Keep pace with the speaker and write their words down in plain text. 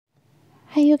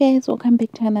Hi you guys, welcome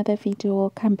back to another video.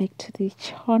 Welcome back to the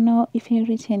channel. If you're a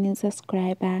returning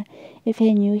subscriber, if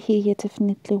you're new here, you're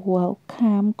definitely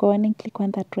welcome. Go on and click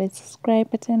on that red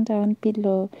subscribe button down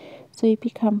below so you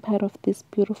become part of this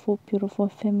beautiful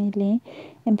family.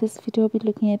 In this video we'll be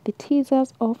looking at the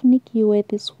teasers of Nikiwe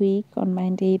this week on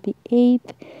Monday the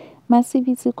 8th.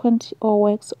 Masibisi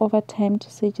works overtime to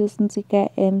seduce Nzika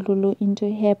and Lulu into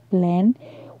her plan,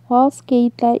 while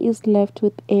Skatler is left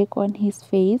with egg on his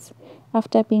face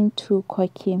after being too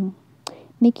cocky.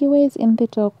 Nikiwe is in the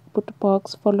dog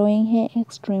box following her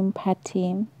extreme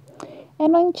party.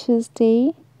 And on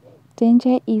Tuesday,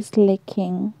 danger is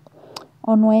lurking.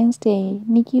 On Wednesday,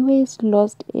 Nikiwe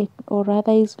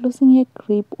is losing her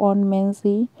grip on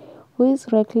Menzi,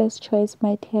 whose reckless choice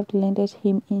might have landed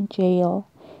him in jail.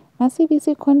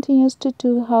 Masibisi continues to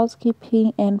do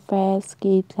housekeeping and fire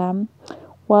Skatler,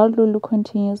 while Lulu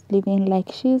continues living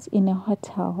like she's in a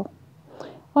hotel.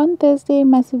 On Thursday,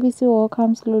 Masibisi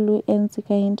welcomes Lulu and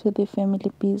Zika into the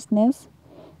family business.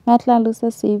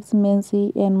 Natlalusa saves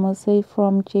Menzi and Mose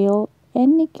from jail,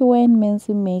 and Nikiwe and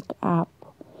Menzi make up.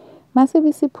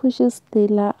 Masibisi pushes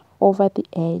Stella over the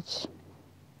edge.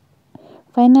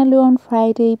 Finally, on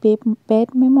Friday,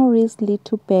 bad memories lead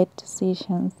to bad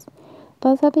decisions.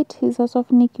 Those are the teasers of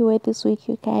Nikiwe this week,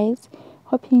 you guys.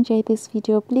 Hope you enjoyed this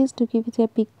video. Please do give it a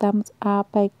big thumbs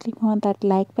up by clicking on that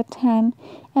like button,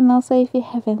 and also if you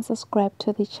haven't subscribed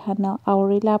to the channel, I would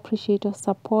really appreciate your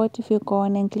support if you go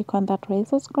on and click on that red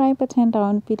subscribe button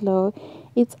down below.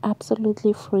 It's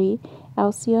absolutely free.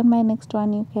 I'll see you on my next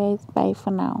one, you guys. Bye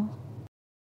for now.